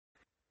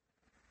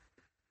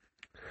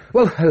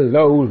Well,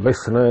 hello,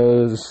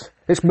 listeners.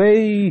 It's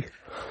me.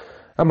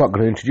 I'm not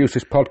going to introduce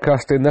this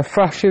podcast in the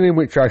fashion in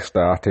which I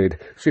started.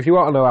 So if you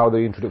want to know how the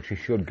introduction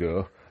should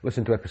go,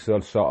 listen to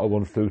episodes sort of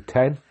 1 through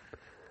 10,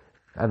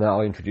 and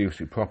I'll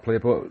introduce it properly.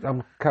 But I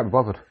can't be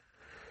bothered.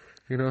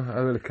 You know, I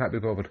really can't be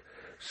bothered.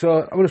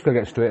 So I'm just going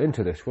to get straight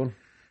into this one.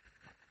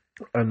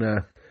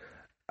 And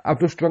I've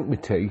just drunk my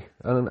tea,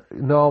 and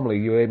normally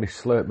you hear me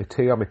slurp my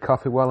tea or my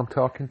coffee while I'm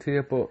talking to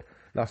you, but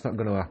that's not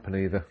going to happen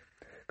either,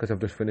 because I've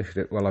just finished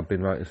it while I've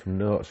been writing some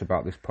notes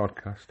about this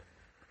podcast.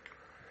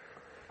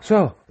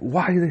 So,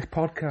 why this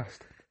podcast?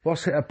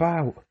 What's it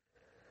about?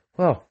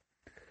 Well,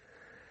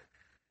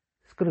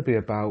 it's going to be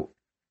about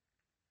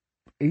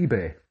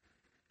eBay.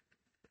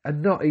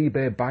 And not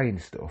eBay buying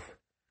stuff,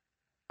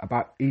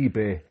 about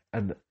eBay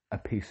and a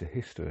piece of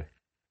history.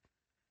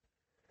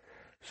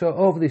 So,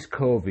 over these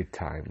COVID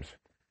times,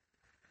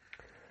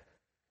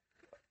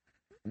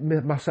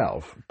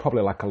 myself,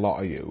 probably like a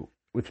lot of you,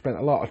 we've spent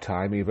a lot of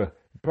time either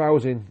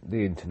browsing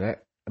the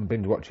internet and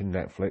binge watching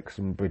Netflix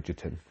and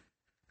Bridgerton,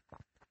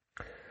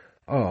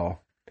 or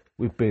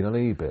we've been on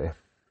eBay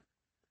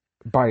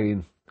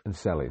buying and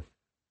selling,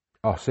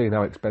 or seeing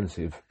how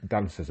expensive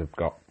dancers have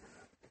got,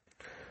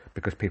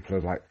 because people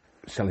are like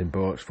selling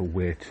boats for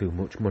way too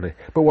much money.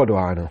 But what do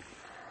I know?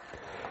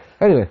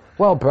 Anyway,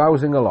 while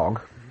browsing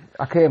along,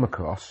 I came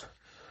across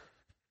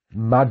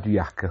Mad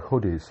Yakka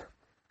hoodies,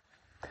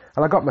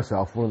 and I got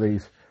myself one of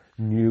these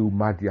new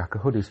Mad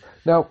Yakka hoodies.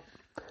 Now,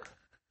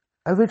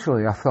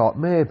 originally I thought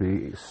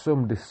maybe it's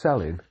somebody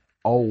selling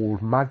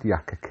old Mad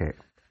Yakka kit.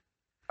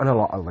 And a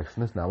lot of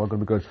listeners now are going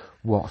to be going,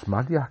 what's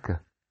Mad Yakka?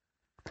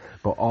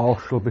 But all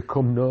shall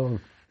become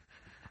known.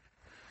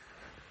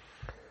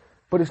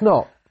 But it's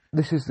not.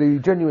 This is the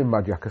genuine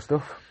Mad Yakka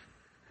stuff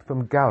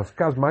from Gaz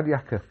Mad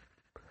Yakka.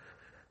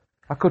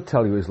 I could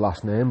tell you his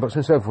last name, but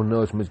since everyone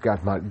knows him as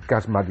Gaz Mad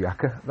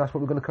Yakka, that's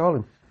what we're going to call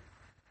him.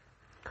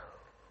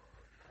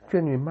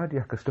 Genuine Mad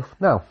Yakka stuff.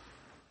 Now,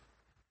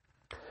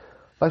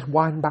 let's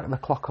wind back the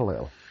clock a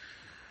little.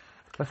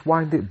 Let's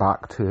wind it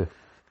back to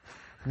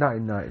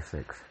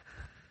 1996.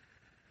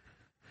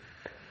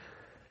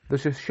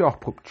 There's a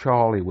shop up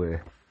Charlie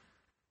Way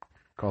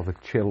called the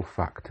Chill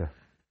Factor.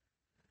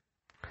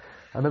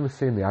 I remember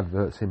seeing the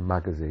adverts in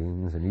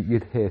magazines, and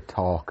you'd hear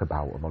talk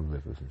about them on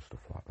rivers and stuff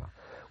like that.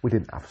 We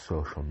didn't have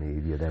social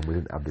media then, we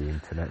didn't have the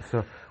internet,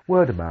 so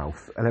word of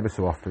mouth, and every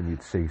so often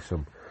you'd see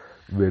some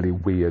really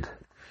weird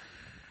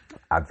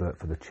advert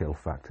for the Chill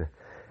Factor.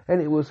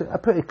 And it was a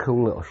pretty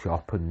cool little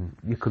shop, and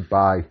you could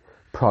buy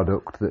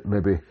product that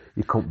maybe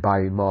you couldn't buy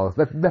in more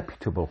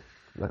reputable,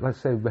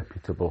 let's say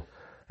reputable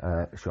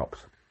shops.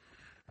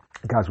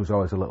 Gaz was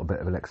always a little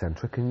bit of an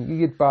eccentric, and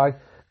you'd buy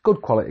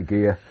good quality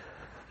gear,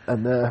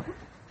 and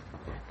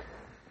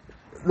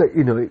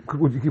you know, it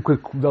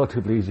could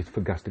relatively easy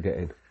for Gaz to get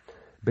in.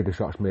 Bigger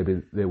shops,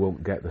 maybe they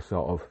won't get the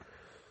sort of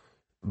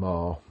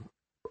more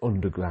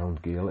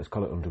underground gear, let's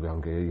call it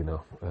underground gear, you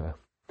know,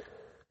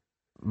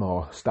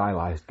 more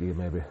stylised gear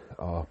maybe,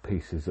 or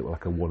pieces that were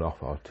like a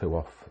one-off or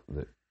two-off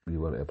that you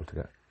weren't able to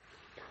get.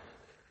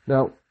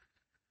 Now,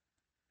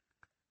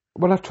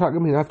 when I've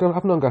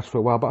known Gaz for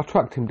a while, but I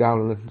tracked him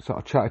down and sort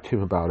of chatted to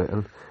him about it,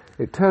 and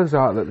it turns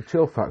out that the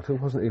Chill Factor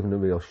wasn't even a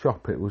real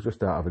shop, it was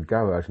just out of a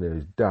garage near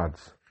his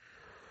dad's.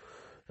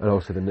 And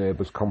also the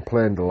neighbours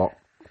complained a lot.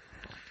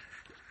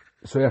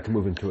 So he had to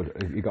move into it.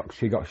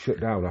 She got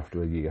shut down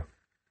after a year,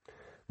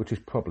 which is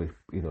probably,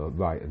 you know,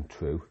 right and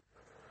true.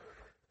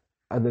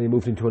 And then he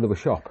moved into another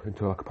shop,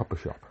 into like a proper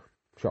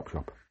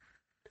shop.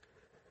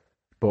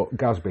 But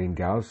Gaz being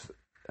Gaz,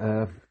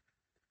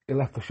 he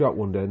left the shop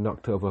one day and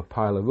knocked over a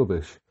pile of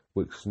rubbish,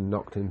 which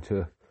knocked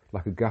into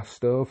like a gas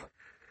stove,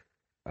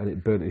 and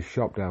it burnt his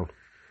shop down.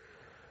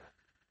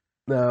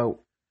 Now,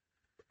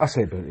 I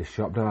say burnt his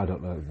shop down, I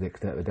don't know the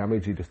extent of the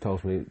damage, he just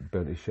tells me it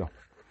burnt his shop.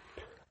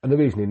 And the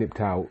reason he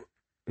nipped out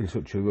in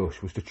such a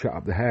rush was to chat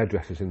up the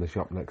hairdressers in the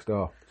shop next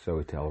door, so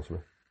he tells me.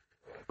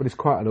 But he's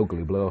quite an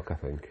ugly bloke, I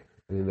think.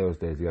 And in those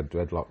days he had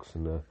dreadlocks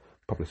and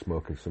probably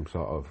smoking some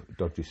sort of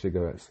dodgy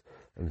cigarettes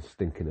and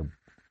stinking of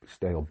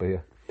stale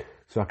beer.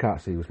 So I can't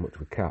see he was much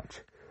of a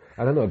catch.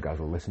 And I know Gaz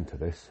will listen to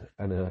this,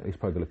 and he's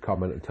probably going to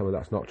comment and tell me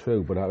that's not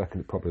true, but I reckon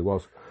it probably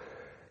was.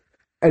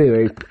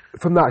 Anyway,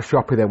 from that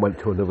shop he then went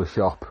to another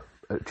shop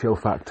at Chill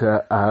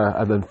Factor,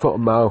 and then foot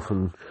and mouth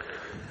and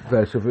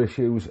various other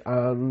issues,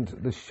 and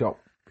the shop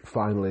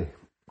finally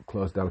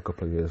closed down a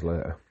couple of years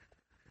later.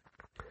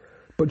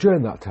 But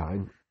during that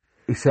time,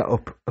 he set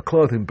up a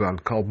clothing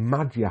brand called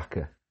Mad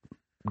Yakka,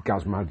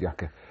 Gaz Mad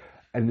Yakka,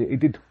 and he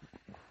did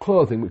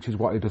clothing, which is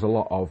what he does a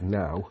lot of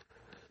now,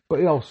 but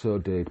he also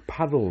did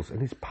paddles,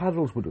 and his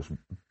paddles were just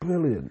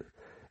brilliant.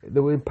 They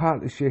were in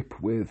partnership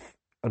with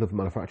another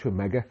manufacturer,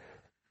 Mega,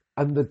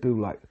 and they do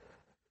like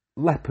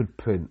leopard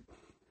print,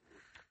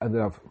 and they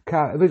have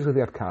originally they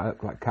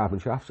had like carbon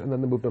shafts, and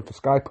then they moved on to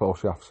Skypole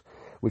shafts,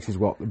 which is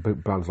what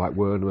brands like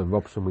Werner and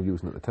Robson were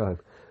using at the time.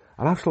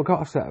 And I've still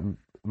got a set of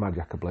Mad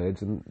Yakka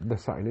blades, and they're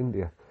sat in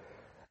India.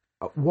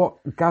 What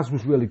Gaz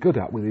was really good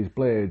at with his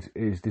blades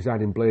is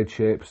designing blade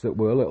shapes that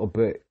were a little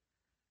bit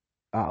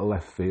out of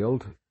left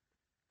field,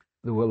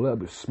 They were a little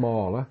bit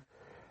smaller.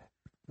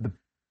 The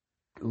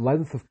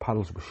length of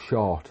paddles was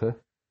shorter,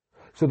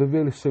 so they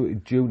really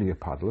suited junior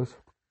paddlers.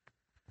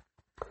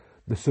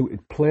 They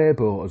suited play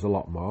boaters a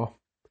lot more,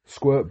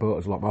 squirt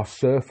boaters a lot more,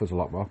 surfers a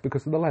lot more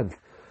because of the length.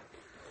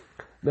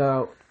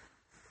 Now,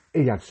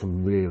 he had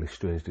some really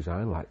strange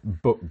design, like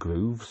butt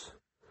grooves.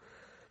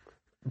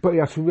 But he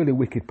had some really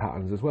wicked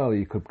patterns as well.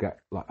 You could get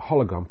like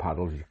hologram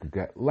paddles, you could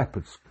get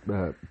leopard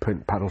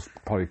print paddles,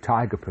 probably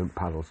tiger print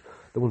paddles.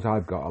 The ones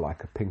I've got are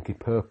like a pinky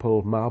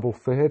purple marble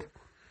fade.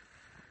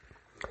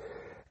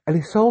 And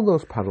he sold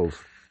those paddles,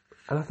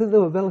 and I think they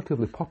were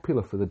relatively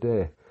popular for the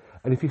day.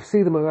 And if you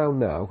see them around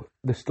now,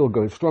 they're still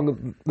going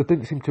strong. They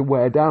didn't seem to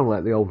wear down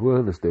like the old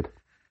Werners did.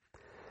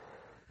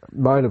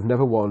 Mine have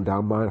never worn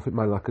down. I think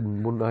mine are like a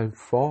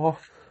 194,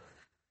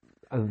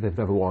 and they've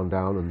never worn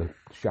down, and the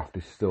shaft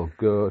is still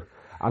good.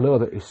 I know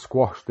that he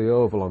squashed the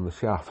oval on the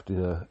shaft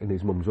in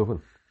his mum's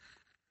oven.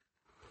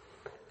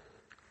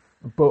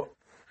 But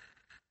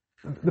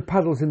the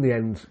paddles in the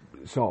end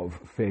sort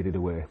of faded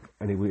away,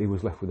 and he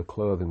was left with a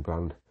clothing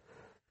brand.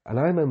 And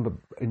I remember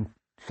in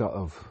sort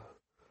of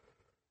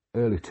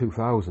early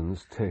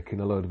 2000s taking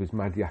a load of his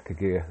Mad Yakka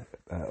gear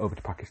over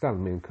to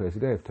Pakistan. Me and Crazy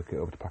Dave took it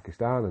over to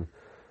Pakistan, and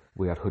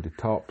we had hooded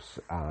tops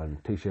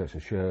and t-shirts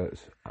and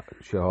shirts,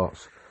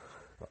 shorts,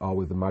 all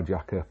with the Mad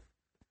Yakka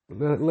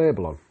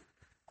label on.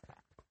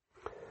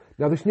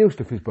 Now this new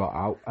stuff he's brought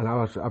out, and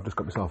I've just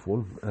got myself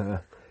one.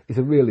 It's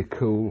a really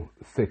cool,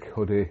 thick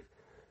hoodie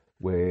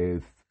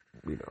with,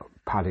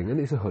 padding, and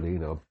it's a hoodie,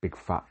 big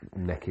fat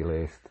necky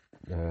laced,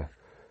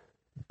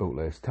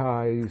 bootlace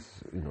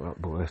ties,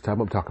 not bootlace tie,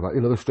 I'm talking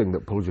about, the string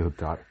that pulls your hood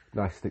tight.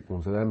 Nice thick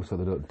ones of them so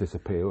they don't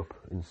disappear up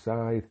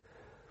inside.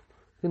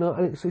 And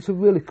it's a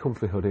really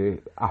comfy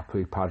hoodie,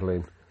 happy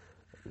paddling,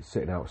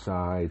 sitting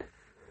outside.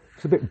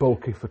 It's a bit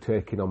bulky for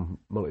taking on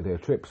multi-day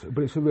trips,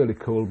 but it's a really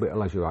cool bit of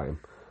leisure item.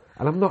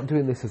 And I'm not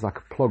doing this as like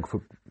a plug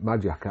for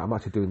Mad Yakka, I'm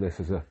actually doing this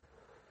as a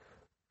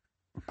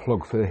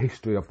plug for the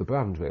history of the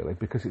brand, really,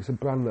 because it's a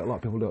brand that a lot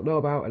of people don't know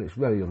about, and it's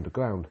very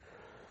underground.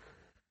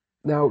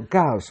 Now,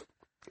 Gaz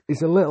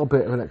is a little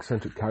bit of an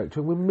eccentric character,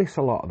 and we miss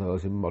a lot of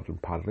those in modern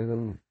paddling,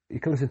 and you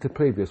can listen to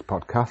previous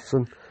podcasts,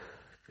 and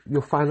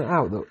you'll find that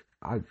out, that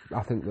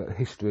I think that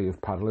history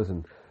of paddlers,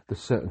 and there's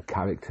certain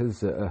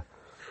characters that are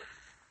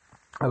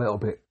a little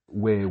bit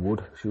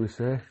wayward, shall we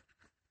say,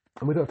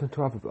 and we don't tend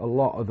to have a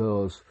lot of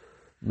those,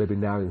 maybe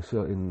now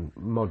in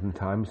modern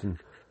times, and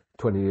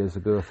 20 years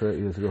ago, 30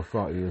 years ago,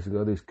 40 years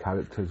ago, these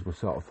characters were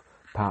sort of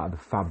part of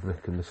the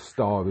fabric, and the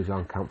stories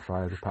on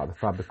campfires were part of the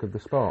fabric of the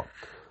sport.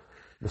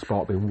 The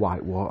sport being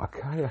whitewater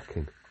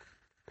kayaking.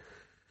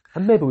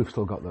 And maybe we've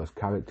still got those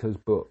characters,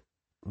 but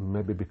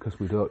maybe because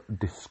we don't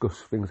discuss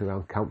things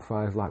around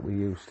campfires like we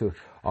used to,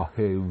 or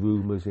hear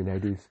rumours in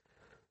eddies,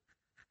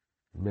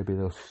 maybe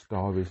those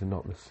stories are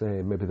not the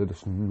same, maybe they're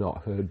just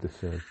not heard the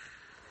same.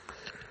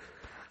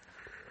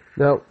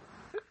 Now,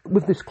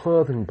 with this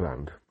clothing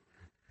brand,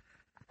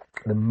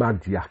 the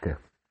Mad Yakka,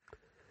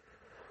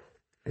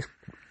 it's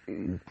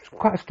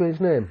quite a strange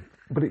name,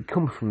 but it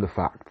comes from the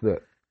fact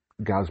that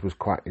Gaz was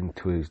quite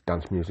into his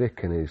dance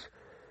music and his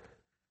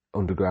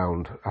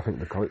underground, I think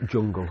they call it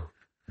jungle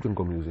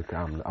music.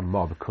 I'm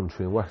more of a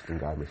country and western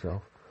guy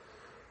myself,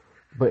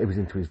 but he was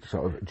into his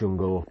sort of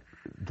jungle,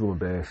 drum and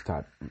bass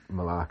type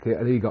malarkey,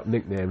 and he got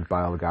nicknamed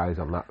by all the guys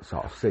on that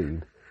sort of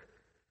scene,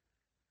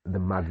 the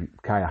Mad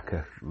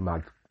Kayaker,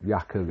 Mad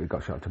Yakka. It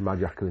got shot to Mad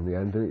Yakka in the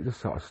end, and it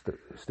just sort of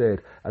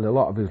stayed. And a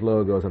lot of his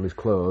logos on his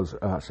clothes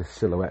are actually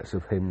silhouettes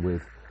of him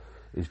with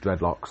his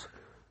dreadlocks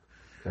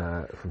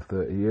from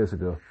 30 years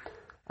ago.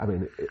 I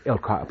mean, he'll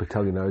quite happily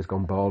tell you now he's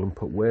gone bald and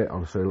put weight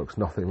on, so he looks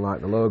nothing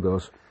like the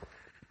logos.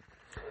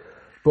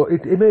 But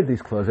he made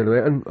these clothes anyway,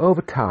 and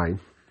over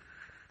time,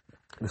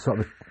 the sort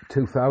of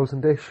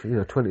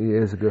 2000-ish, 20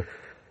 years ago,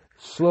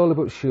 slowly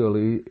but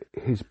surely,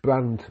 his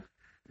brand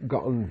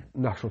got on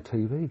national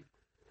TV.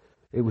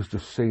 It was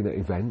just seen at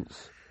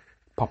events,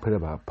 popping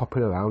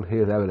around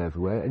here, there and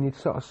everywhere, and you'd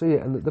sort of see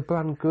it, and the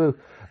brand grew,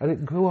 and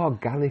it grew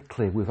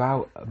organically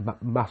without a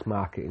mass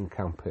marketing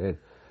campaign,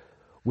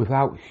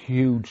 without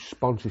huge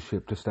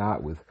sponsorship to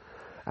start with.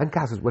 And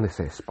Gaz, when I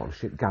say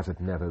sponsorship, Gaz had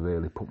never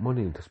really put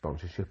money into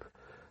sponsorship.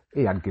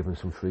 He had given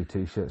some free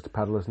t-shirts to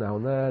paddlers now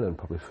and then, and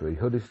probably free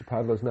hoodies to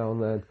paddlers now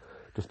and then,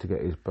 just to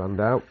get his brand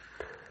out.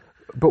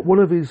 But one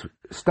of his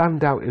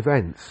standout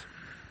events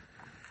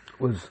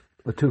was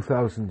the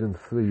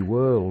 2003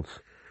 Worlds.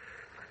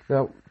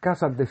 Now, Gaz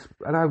had this,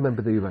 and I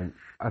remember the event.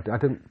 I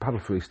didn't paddle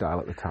freestyle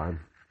at the time,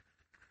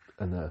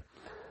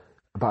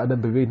 but I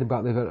remember reading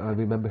about the event, and I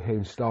remember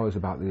hearing stories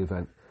about the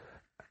event.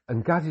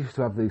 And Gaz used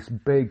to have these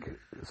big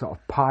sort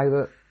of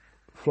pirate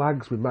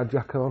flags with Mad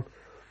Yakka on,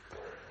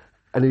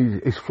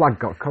 and his flag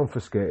got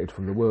confiscated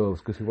from the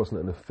Worlds because he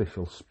wasn't an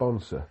official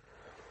sponsor.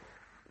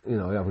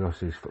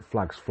 Obviously his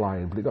flag's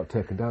flying, but it got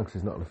taken down because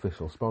he's not an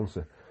official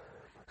sponsor.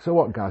 So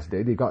what Gaz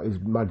did, he got his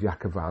Mad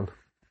Yakka van,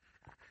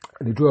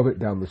 and he drove it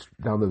down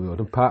the road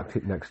and parked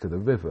it next to the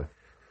river,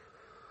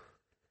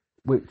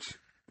 which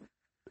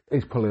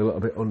he's probably a little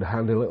bit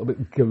underhanded, a little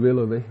bit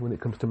guerrilla-y when it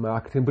comes to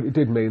marketing, but it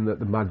did mean that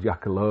the Mad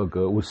Yakka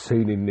logo was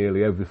seen in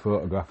nearly every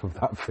photograph of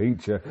that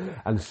feature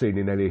and seen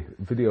in any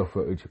video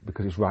footage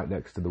because it's right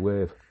next to the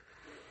wave.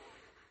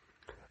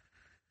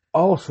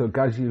 Also,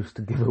 Gaz used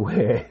to give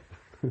away,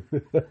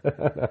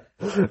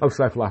 I'm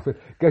sorry for laughing,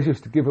 Gaz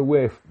used to give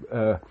away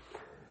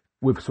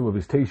with some of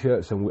his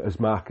t-shirts and as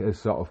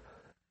sort of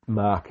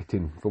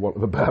marketing, for want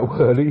of a better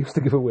word, he used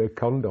to give away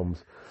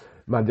condoms.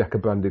 Mad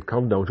Yakka branded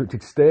condoms, which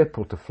he'd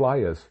staple to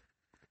flyers.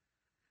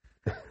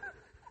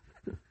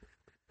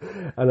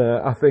 And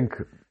I think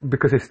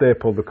because he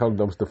stapled the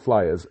condoms to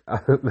flyers, I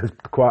think there's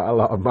quite a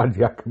lot of Mad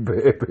Yakka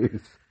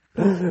babies.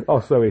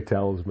 Or so he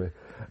tells me.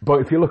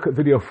 But if you look at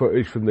video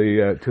footage from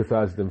the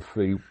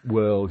 2003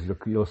 Worlds,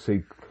 you'll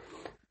see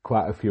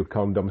quite a few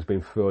condoms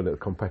being thrown at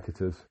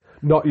competitors.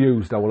 Not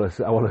used, I want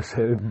to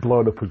say,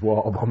 blown up as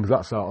water bombs,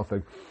 that sort of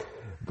thing.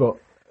 But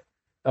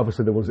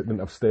obviously the ones that didn't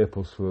have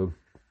staples through them.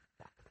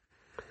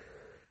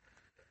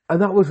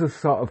 And that was the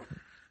sort of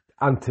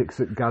antics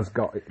that Gaz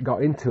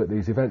got into at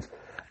these events.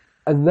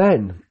 And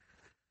then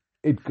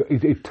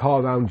he'd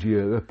tour around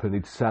Europe and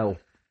he'd sell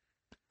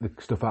the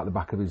stuff out the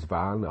back of his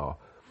van, or,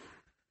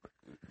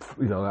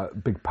 you know,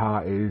 big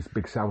parties,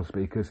 big sound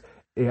speakers.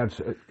 He had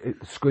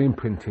screen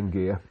printing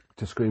gear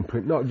to screen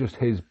print, not just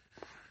his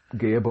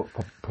gear, but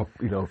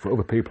you know, for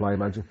other people, I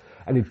imagine.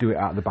 And he'd do it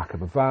out the back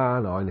of a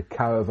van or in a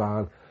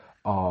caravan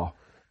or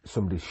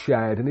somebody's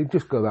shed, and he'd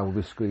just go around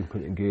with his screen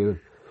printing gear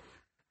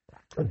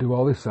and do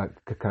all this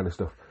kind of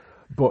stuff.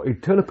 But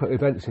he'd turn up at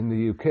events in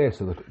the UK,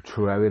 so the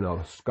Trewering or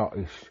the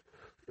Scottish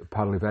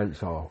paddle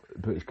events or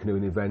British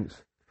canoeing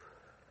events,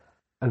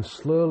 and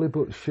slowly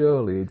but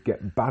surely he'd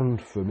get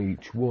banned from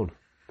each one.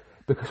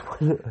 Because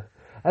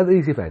at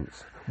these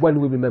events,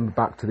 when we remember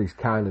back to these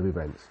kind of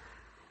events,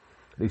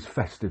 these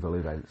festival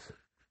events,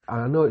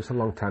 and I know it's a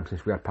long time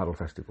since we had paddle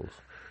festivals,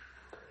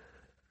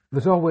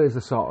 there's always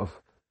a sort of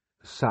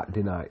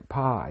Saturday night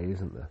party,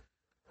 isn't there?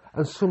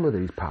 And some of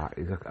these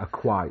parties are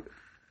quite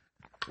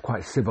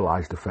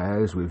civilised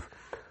affairs with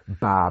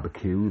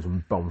barbecues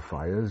and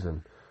bonfires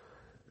and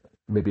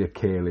maybe a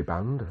ceilidh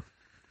band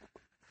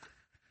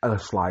and a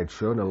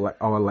slideshow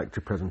or a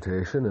lecture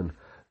presentation and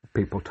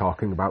people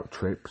talking about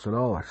trips and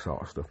all that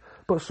sort of stuff.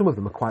 But some of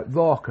them are quite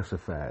raucous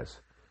affairs.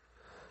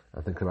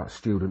 I think about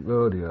student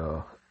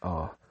rodeo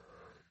or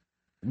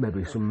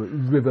maybe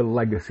some river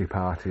legacy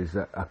parties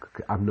that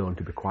I've known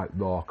to be quite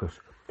raucous.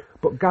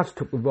 But Gaz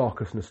took the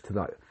raucousness to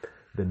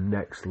the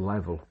next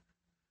level.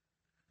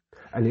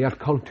 And he had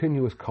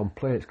continuous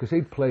complaints because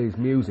he'd play his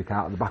music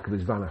out of the back of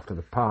his van after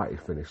the party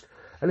finished.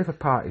 And if a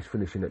party's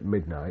finishing at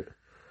midnight,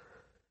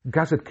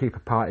 Gaz would keep a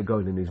party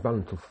going in his van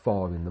until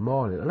 4 in the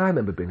morning. And I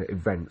remember being at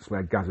events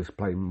where Gaz is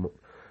playing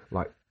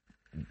like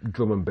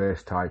drum and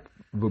bass type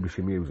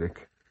rubbishy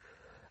music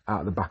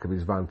out of the back of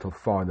his van till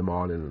 4 in the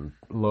morning, and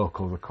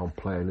locals are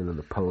complaining and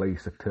the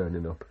police are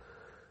turning up,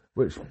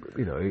 which,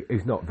 you know,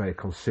 he's not very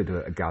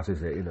considerate of Gaz,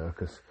 is it, you know,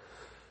 because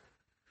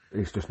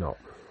he's just not.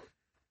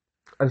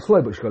 And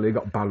slowly but surely he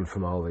got banned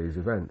from all these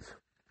events.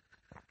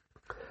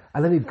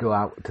 And then he'd go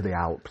out to the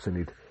Alps and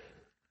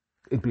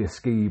he'd be a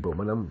ski bum,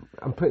 and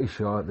I'm pretty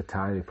sure at the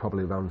time he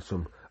probably ran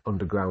some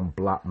underground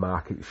black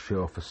market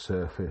chauffeur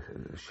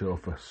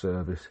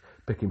service,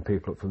 picking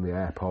people up from the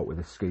airport with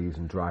his skis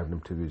and driving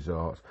them to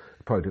resorts.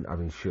 He probably didn't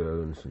have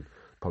insurance and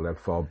probably had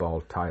 4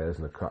 bald tyres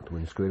and a cracked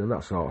windscreen and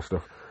that sort of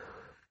stuff.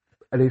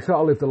 And he sort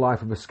of lived the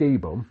life of a ski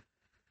bum,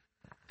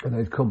 and then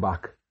he'd come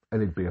back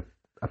and he'd be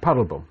a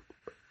paddle bum,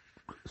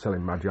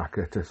 selling Mad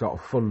Yakka to sort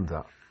of fund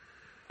that.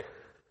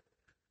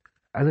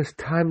 And as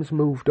time's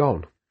moved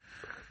on,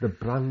 the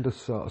brand has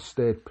sort of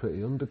stayed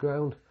pretty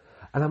underground.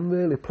 And I'm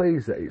really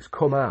pleased that it's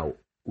come out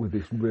with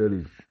this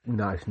really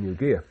nice new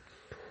gear.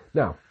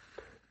 Now,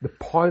 the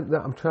point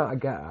that I'm trying to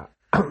get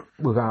at,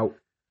 without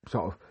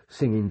sort of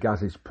singing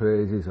Gaz's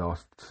praises or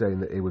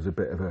saying that he was a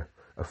bit of a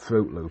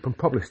Fruit Loop, and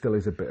probably still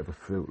is a bit of a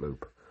Fruit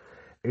Loop,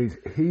 is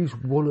he's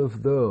one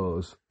of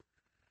those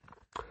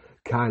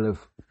kind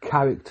of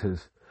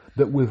characters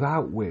that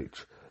without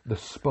which the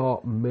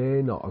sport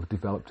may not have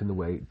developed in the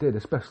way it did,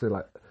 especially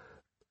like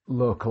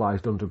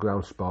localised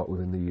underground sport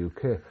within the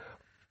UK.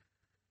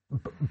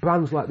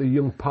 Brands like the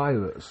Young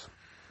Pirates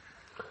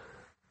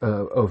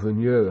over in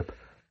Europe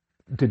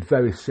did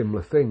very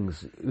similar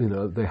things. You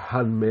know, they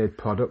handmade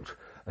product,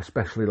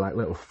 especially like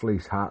little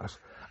fleece hats,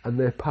 and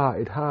they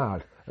partied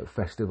hard at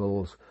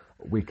festivals,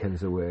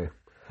 weekends away,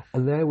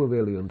 and they were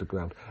really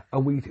underground.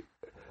 And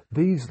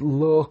these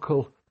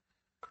local,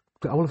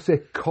 I want to say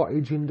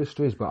cottage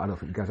industries, but I don't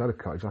think Gaz had a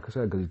cottage. Like I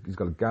said, he's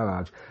got a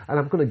garage. And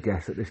I'm going to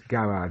guess that this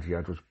garage he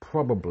had was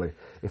probably,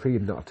 if he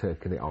had not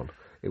taken it on,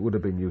 it would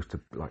have been used to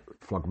like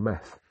flog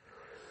meth.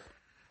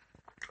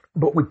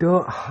 But we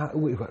don't have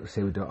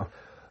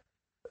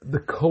the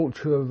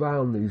culture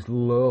around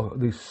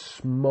these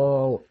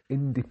small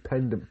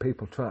independent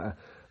people trying to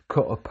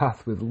cut a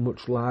path with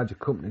much larger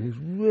companies is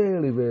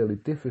really, really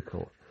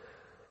difficult.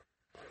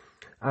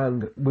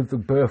 And with the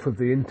birth of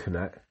the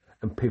internet,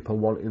 and people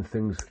wanting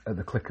things at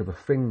the click of a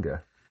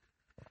finger,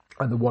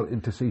 and they're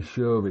wanting to see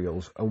show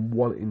reels and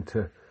wanting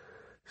to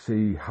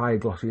see high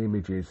glossy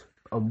images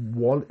and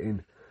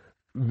wanting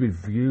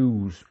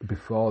reviews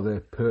before they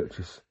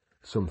purchase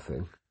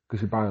something,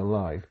 because you buy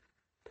online,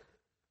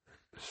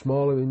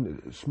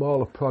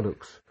 smaller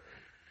products,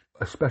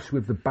 especially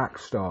with the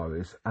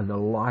backstories and the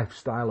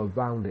lifestyle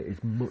around it,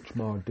 is much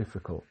more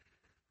difficult.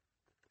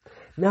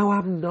 Now,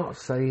 I'm not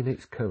saying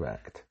it's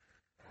correct,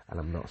 and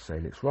I'm not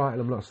saying it's right,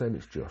 and I'm not saying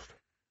it's just.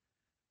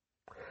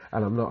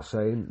 And I'm not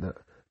saying that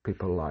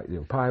people like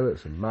Young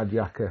Pirates and Mad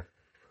Yakka,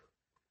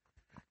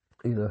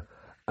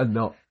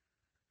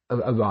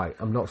 are right.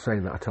 I'm not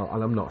saying that at all.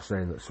 And I'm not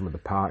saying that some of the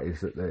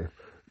parties that the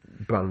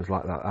brands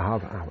like that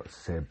have, I would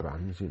say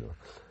brands,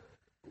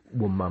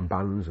 one-man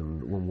bands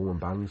and one-woman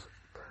bands.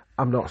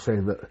 I'm not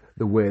saying that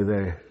the way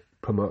they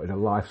promoted a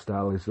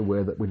lifestyle is the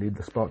way that we need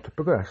the sport to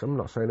progress. I'm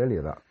not saying any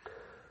of that.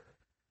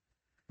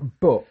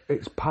 But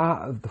it's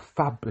part of the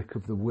fabric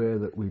of the way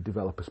that we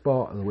develop a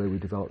sport and the way we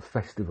develop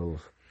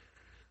festivals.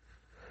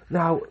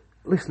 Now,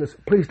 listeners,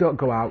 please don't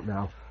go out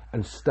now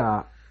and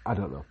start, I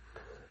don't know,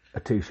 a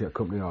t-shirt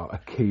company or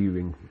a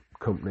keyring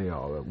company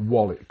or a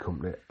wallet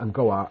company and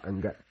go out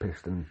and get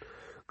pissed and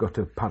go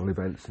to paddle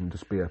events and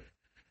just be a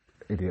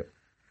idiot,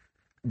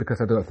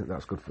 because I don't think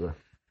that's good for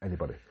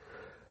anybody.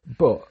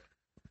 But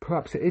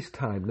perhaps it is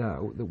time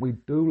now that we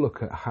do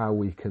look at how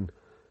we can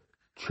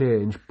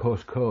change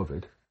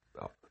post-COVID,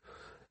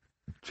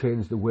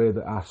 change the way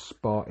that our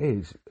sport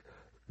is.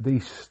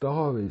 These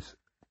stories,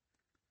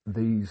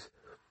 these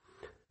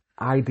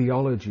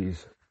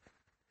ideologies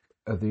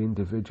of the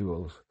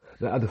individuals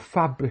that are the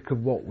fabric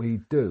of what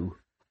we do,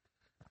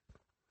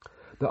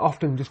 that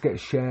often just get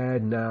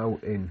shared now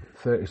in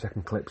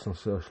 30-second clips on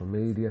social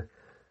media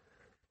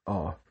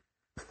or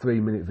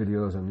 3-minute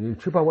videos on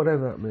YouTube or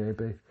whatever that may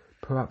be.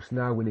 Perhaps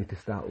now we need to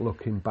start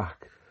looking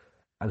back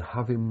and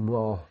having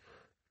more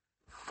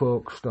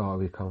folk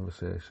story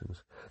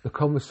conversations. The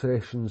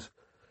conversations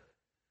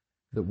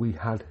that we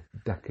had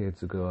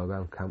decades ago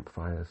around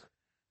campfires.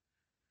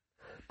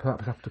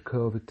 Perhaps after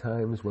COVID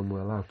times, when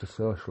we're allowed to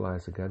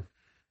socialise again,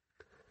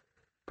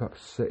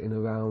 perhaps sitting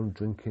around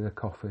drinking a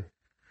coffee,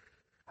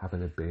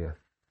 having a beer,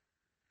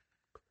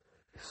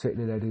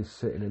 sitting in Eddie's,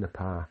 sitting in a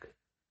park.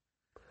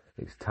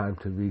 It's time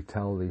to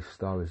retell these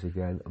stories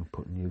again and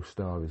put new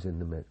stories in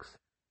the mix.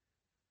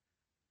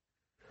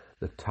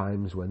 The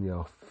times when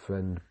your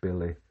friend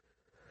Billy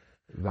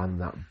ran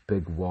that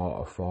big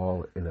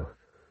waterfall in a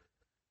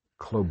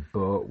club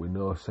boat with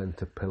no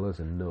centre pillars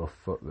and no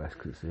footrest,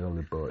 because it's the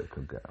only boat he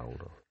could get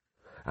hold of,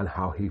 and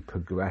how he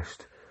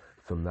progressed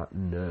from that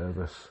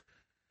nervous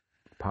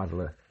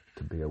paddler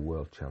to be a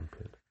world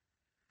champion.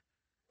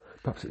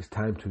 Perhaps it's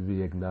time to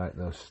reignite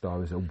those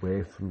stories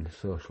away from the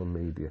social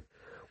media,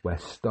 where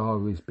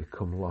stories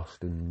become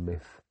lost in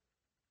myth,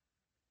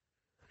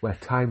 where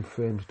time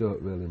frames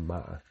don't really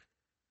matter,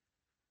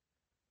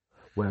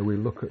 where we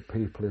look at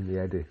people in the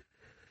eddy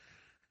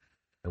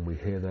and we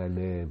hear their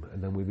name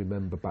and then we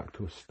remember back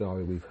to a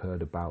story we've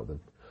heard about them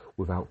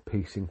without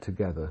piecing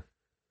together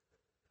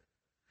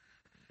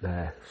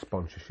their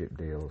sponsorship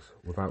deals,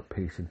 without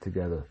piecing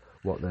together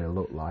what they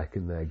look like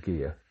in their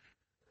gear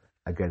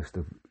against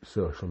a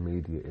social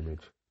media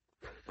image.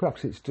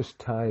 Perhaps it's just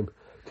time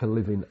to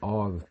live in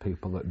awe of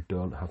people that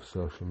don't have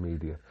social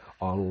media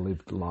or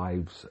lived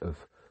lives of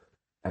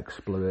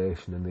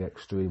exploration and the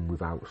extreme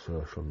without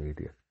social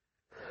media.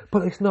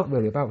 But it's not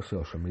really about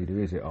social media,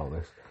 is it, all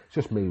this? It's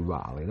just me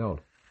rattling on.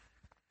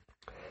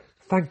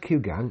 Thank you,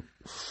 gang,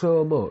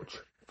 so much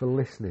for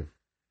listening.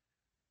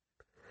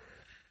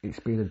 It's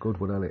been a good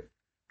one, hasn't it?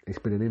 It's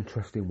been an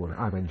interesting one.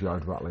 I've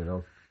enjoyed rattling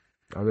on.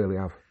 I really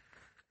have.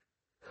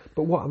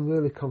 But what I'm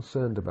really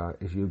concerned about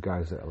is you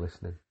guys that are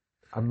listening.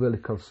 I'm really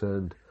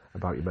concerned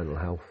about your mental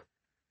health.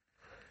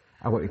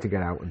 I want you to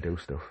get out and do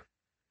stuff.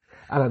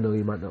 And I know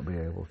you might not be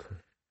able to.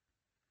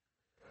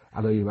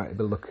 I know you might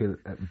be looking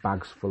at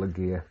bags full of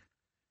gear,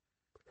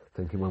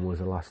 thinking, when was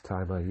the last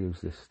time I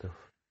used this stuff?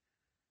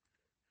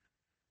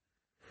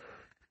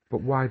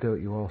 But why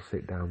don't you all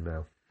sit down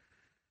now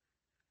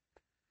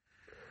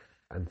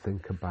and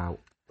think about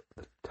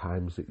the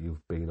times that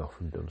you've been off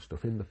and done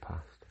stuff in the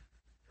past,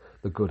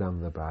 the good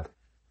and the bad.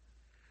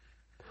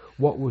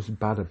 What was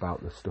bad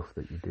about the stuff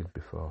that you did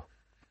before?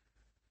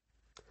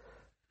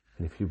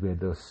 And if you made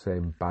those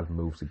same bad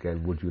moves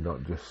again, would you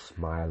not just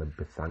smile and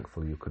be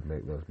thankful you could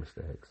make those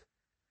mistakes?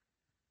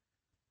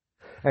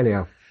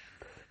 Anyhow,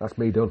 that's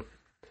me done.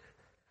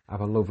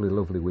 Have a lovely,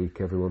 lovely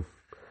week, everyone.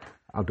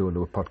 I'll do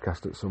another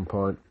podcast at some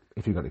point.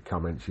 If you've got any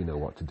comments, you know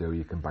what to do.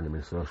 You can bang them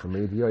in social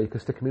media or you can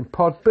stick them in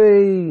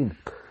Podbean.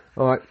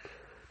 All right,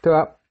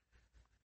 ta-ra.